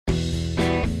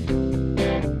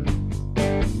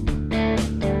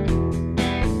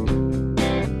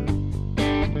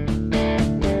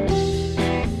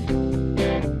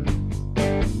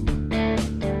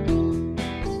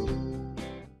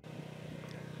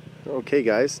Okay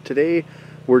guys, today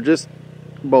we're just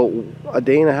about a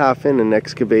day and a half in and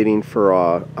excavating for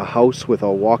a house with a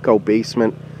walkout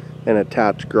basement and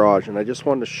attached garage, and I just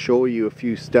wanted to show you a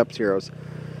few steps here. I was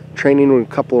training with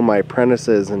a couple of my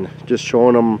apprentices and just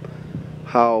showing them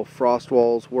how frost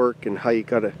walls work and how you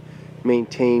gotta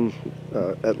maintain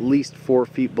at least 4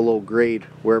 feet below grade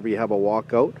wherever you have a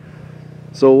walkout.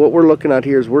 So what we're looking at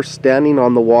here is we're standing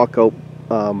on the walkout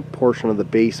portion of the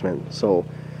basement. So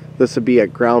this would be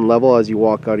at ground level as you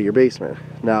walk out of your basement.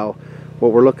 Now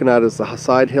what we're looking at is the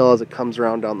side hill as it comes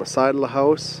around down the side of the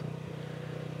house,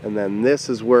 and then this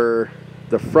is where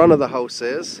the front of the house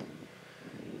is,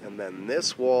 and then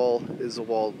this wall is the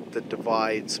wall that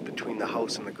divides between the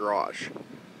house and the garage.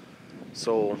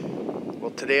 So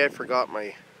well, today I forgot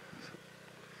the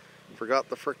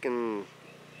frickin',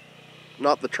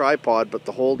 not the tripod, but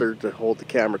the holder to hold the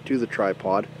camera to the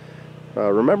tripod.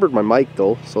 Remembered my mic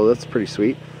though, so that's pretty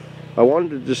sweet. I wanted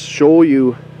to just show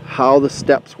you how the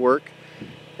steps work,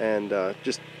 and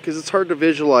just because it's hard to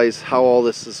visualize how all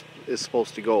this is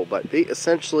supposed to go. But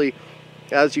essentially,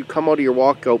 as you come out of your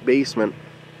walkout basement,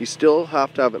 you still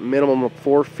have to have a minimum of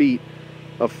 4 feet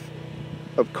of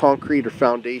concrete or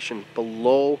foundation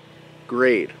below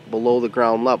grade, below the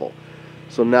ground level.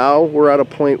 So now we're at a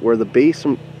point where the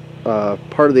basement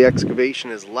part of the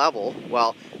excavation is level.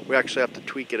 Well, we actually have to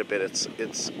tweak it a bit.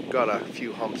 It's got a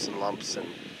few humps and lumps, and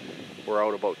we're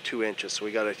out about 2 inches, so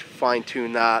we got to fine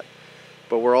tune that.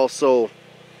 But we're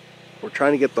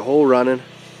trying to get the hole running.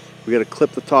 We got to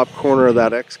clip the top corner of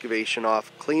that excavation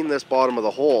off, clean this bottom of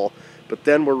the hole, but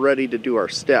then we're ready to do our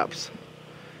steps.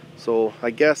 So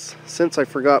I guess since I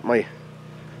forgot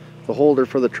the holder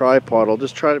for the tripod, I'll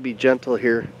just try to be gentle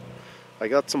here. I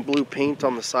got some blue paint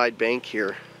on the side bank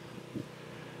here.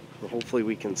 Hopefully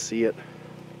we can see it.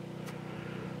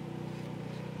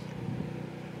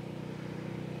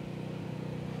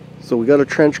 So we got a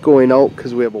trench going out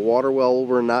because we have a water well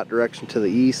over in that direction to the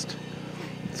east.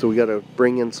 So we got to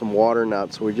bring in some water now.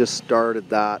 So we just started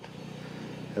that.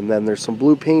 And then there's some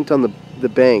blue paint on the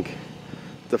bank.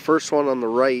 The first one on the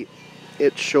right,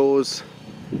 it shows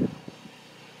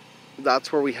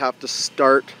that's where we have to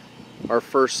start our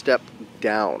first step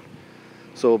down.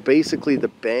 So basically the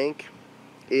bank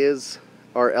is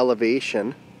our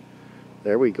elevation.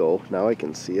 There we go, now I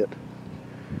can see it.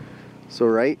 So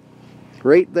right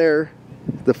there,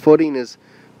 the footing is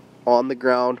on the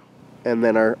ground, and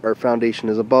then our foundation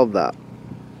is above that.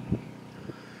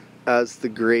 As the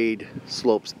grade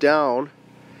slopes down,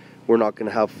 we're not going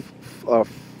to have a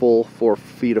full 4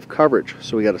 feet of coverage,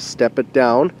 so we got to step it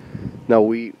down. Now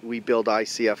we build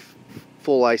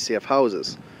full ICF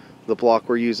houses. The block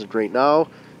we're using right now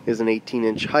is an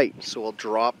 18-inch height, so we'll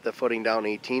drop the footing down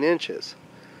 18 inches.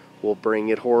 We'll bring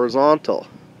it horizontal.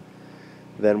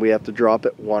 Then we have to drop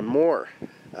it one more.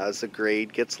 As the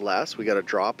grade gets less, we got to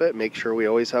drop it, make sure we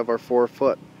always have our 4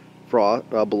 foot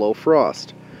below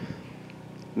frost.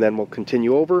 Then we'll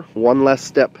continue over one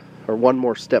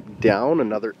more step down,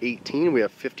 another 18. We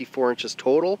have 54 inches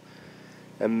total,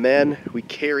 and then we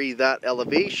carry that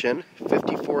elevation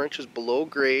 54 inches below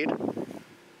grade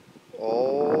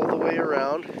all the way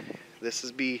around. This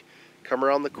is come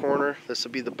around the corner. This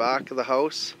will be the back of the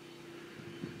house,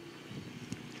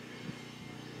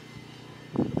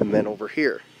 and then over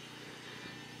here.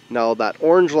 Now that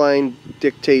orange line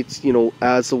dictates,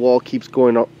 as the wall keeps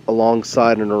going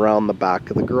alongside and around the back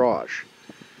of the garage.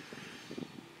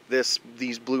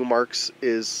 These blue marks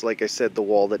is, like I said, the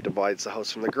wall that divides the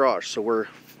house from the garage. So we're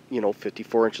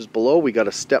 54 inches below. We got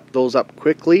to step those up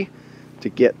quickly to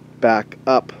get back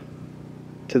up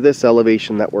to this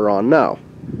elevation that we're on now.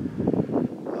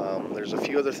 There's a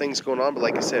few other things going on, but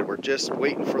like I said, we're just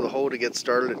waiting for the hoe to get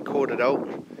started and coated out.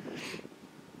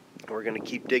 We're going to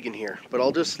keep digging here, but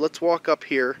let's walk up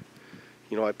here.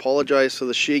 I apologize for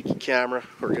the shaky camera.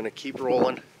 We're going to keep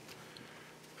rolling,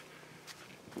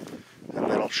 and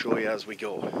then I'll show you as we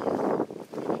go.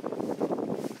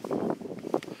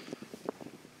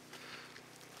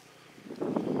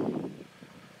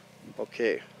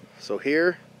 Okay, so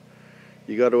here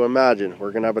you got to imagine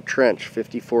we're going to have a trench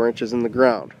 54 inches in the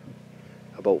ground,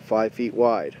 about 5 feet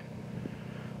wide.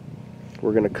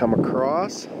 We're going to come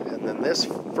across, and then this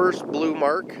first blue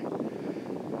mark,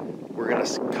 we're going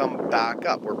to come back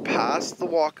up. We're past the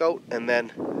walkout, and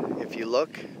then if you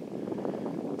look,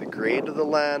 the grade of the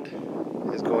land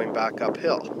is going back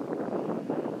uphill.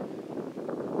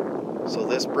 So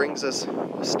this brings us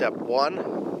step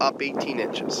 1 up 18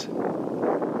 inches.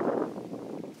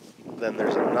 Then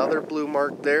there's another blue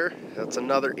mark there. That's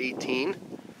another 18.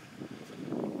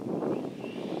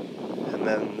 And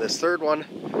then this third one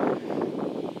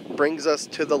brings us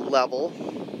to the level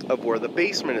of where the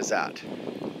basement is at.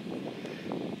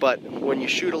 But when you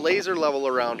shoot a laser level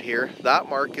around here, that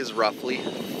mark is roughly,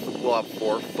 we'll have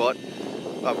 4 foot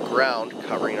of ground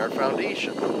covering our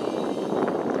foundation.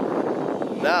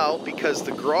 Now, because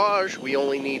the garage, we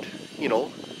only need, you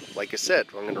know, like I said,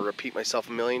 I'm going to repeat myself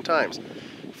a million times,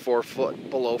 4 foot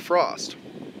below frost.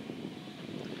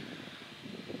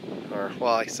 Or,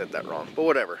 well, I said that wrong, but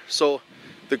whatever. So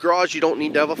the garage, you don't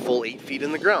need to have a full 8 feet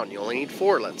in the ground. You only need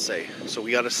 4, let's say. So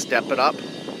we got to step it up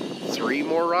 3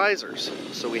 more risers.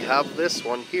 So we have this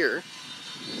one here.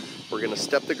 We're going to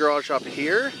step the garage up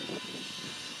here.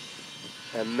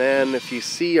 And then if you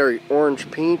see our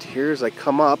orange paint here, as I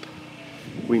come up,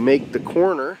 we make the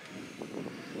corner.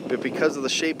 But because of the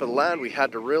shape of the land, we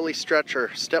had to really stretch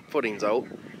our step footings out.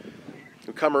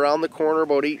 We come around the corner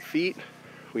about 8 feet.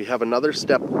 We have another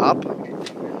step up.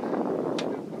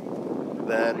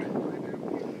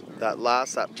 Then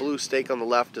that blue stake on the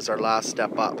left is our last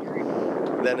step up.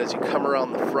 Then as you come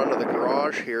around the front of the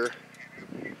garage here,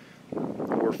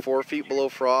 we're 4 feet below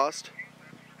frost.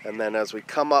 And then as we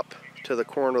come up to the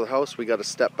corner of the house, we got to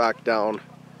step back down.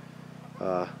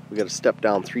 We got to step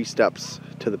down 3 steps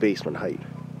to the basement height.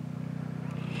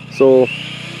 So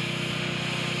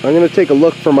I'm going to take a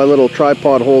look for my little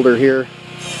tripod holder here.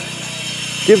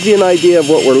 Gives you an idea of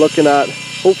what we're looking at.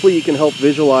 Hopefully you can help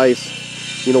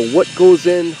visualize, you know, what goes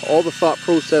in, all the thought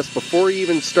process before you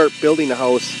even start building a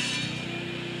house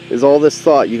is all this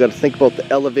thought. You got to think about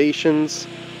the elevations,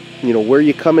 you know, where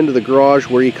you come into the garage,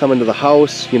 where you come into the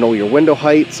house, you know, your window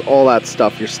heights, all that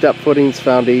stuff, your step footings,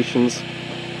 foundations.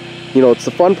 You know, it's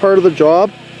the fun part of the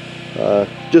job.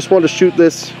 Just want to shoot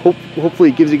this. Hopefully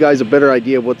it gives you guys a better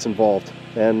idea of what's involved.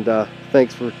 And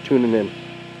thanks for tuning in.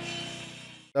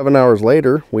 7 hours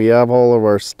later, we have all of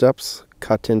our steps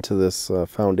cut into this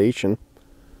foundation.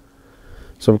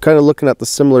 So I'm kind of looking at the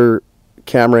similar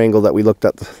camera angle that we looked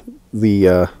at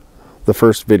the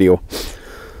first video.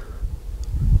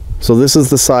 So this is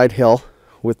the side hill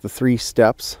with the 3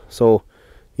 steps. So,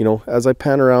 you know, as I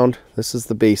pan around, this is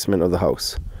the basement of the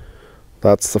house.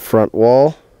 That's the front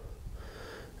wall.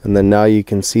 And then now you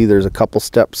can see there's a couple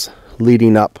steps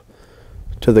leading up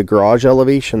to the garage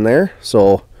elevation there.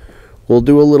 So we'll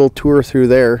do a little tour through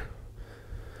there.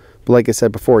 But like I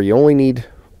said before, you only need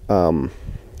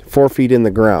 4 feet in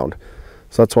the ground.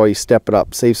 So that's why you step it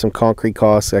up. Save some concrete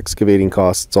costs, excavating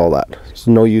costs, all that. There's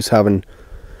no use having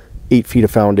 8 feet of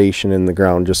foundation in the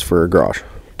ground just for a garage.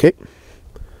 Okay.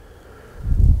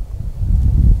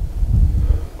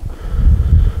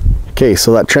 Okay,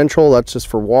 so that trench hole, that's just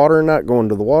for water, not going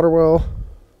to the water well.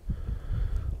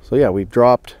 So yeah, we've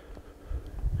dropped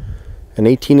an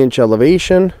 18-inch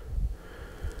elevation,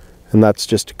 and that's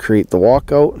just to create the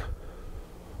walkout.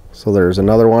 So there's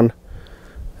another one,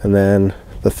 and then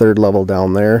the 3rd level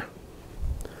down there.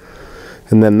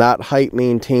 And then that height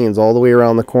maintains all the way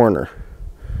around the corner.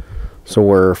 So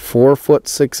we're 4 foot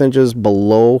 6 inches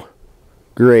below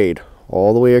grade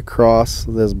all the way across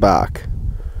this back.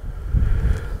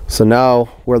 So now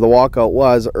where the walkout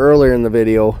was earlier in the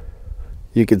video,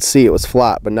 you could see it was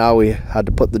flat, but now we had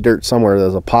to put the dirt somewhere.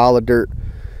 There's a pile of dirt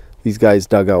these guys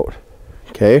dug out.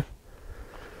 Okay.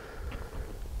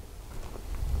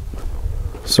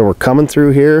 So we're coming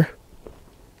through here,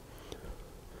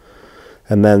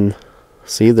 and then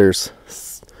see there's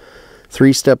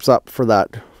 3 steps up for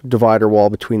that divider wall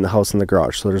between the house and the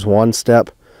garage. So there's 1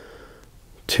 step,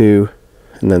 2,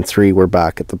 and then 3. We're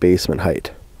back at the basement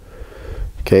height.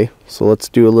 Okay, so let's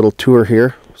do a little tour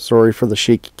here. Sorry for the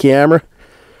shaky camera.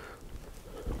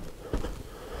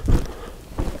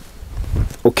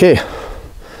 Okay,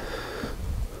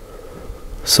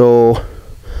 so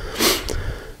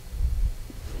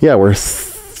yeah, we're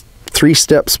 3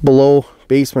 steps below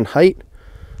basement height.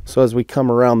 So as we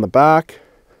come around the back,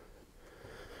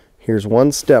 here's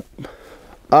 1 step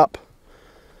up,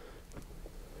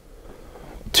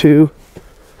 2,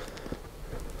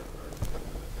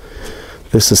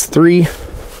 this is 3.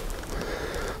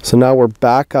 So now we're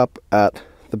back up at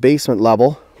the basement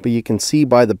level, but you can see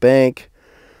by the bank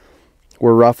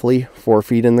we're roughly 4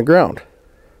 feet in the ground.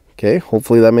 Okay,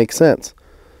 hopefully that makes sense.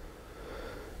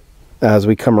 As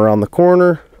we come around the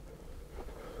corner,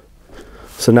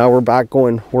 so now we're back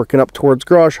working up towards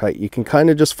garage height. You can kind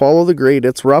of just follow the grade.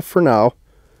 It's rough for now.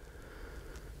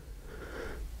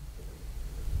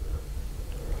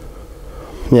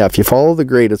 Yeah, if you follow the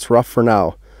grade, it's rough for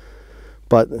now.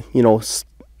 But, you know,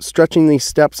 stretching these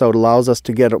steps out allows us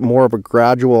to get more of a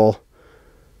gradual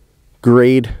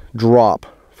grade drop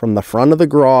from the front of the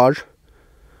garage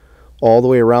all the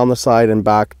way around the side and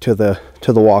back to the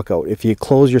walkout. If you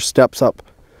close your steps up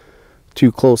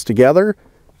too close together,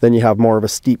 then you have more of a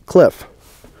steep cliff.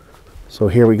 So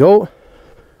here we go.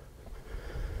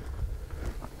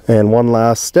 And one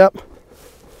last step.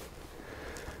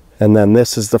 And then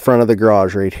this is the front of the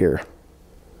garage right here.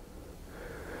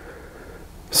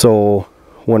 So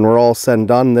when we're all said and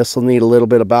done, this will need a little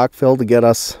bit of backfill to get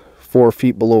us 4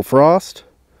 feet below frost.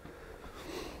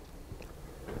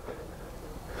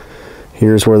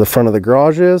 Here's where the front of the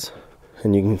garage is,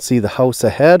 and you can see the house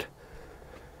ahead.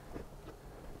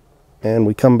 And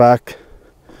we come back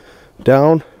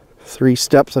down 3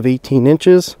 steps of 18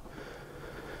 inches.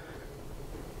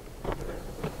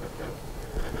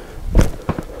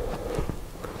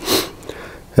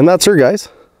 And that's her, guys.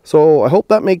 So I hope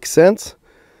that makes sense.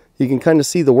 You can kind of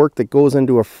see the work that goes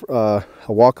into a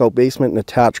walkout basement and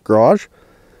attached garage.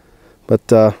 But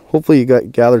hopefully you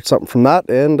gathered something from that,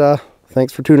 and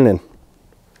thanks for tuning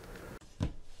in.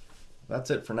 That's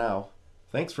it for now.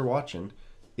 Thanks for watching.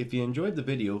 If you enjoyed the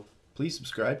video, please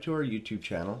subscribe to our YouTube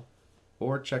channel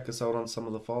or check us out on some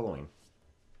of the following.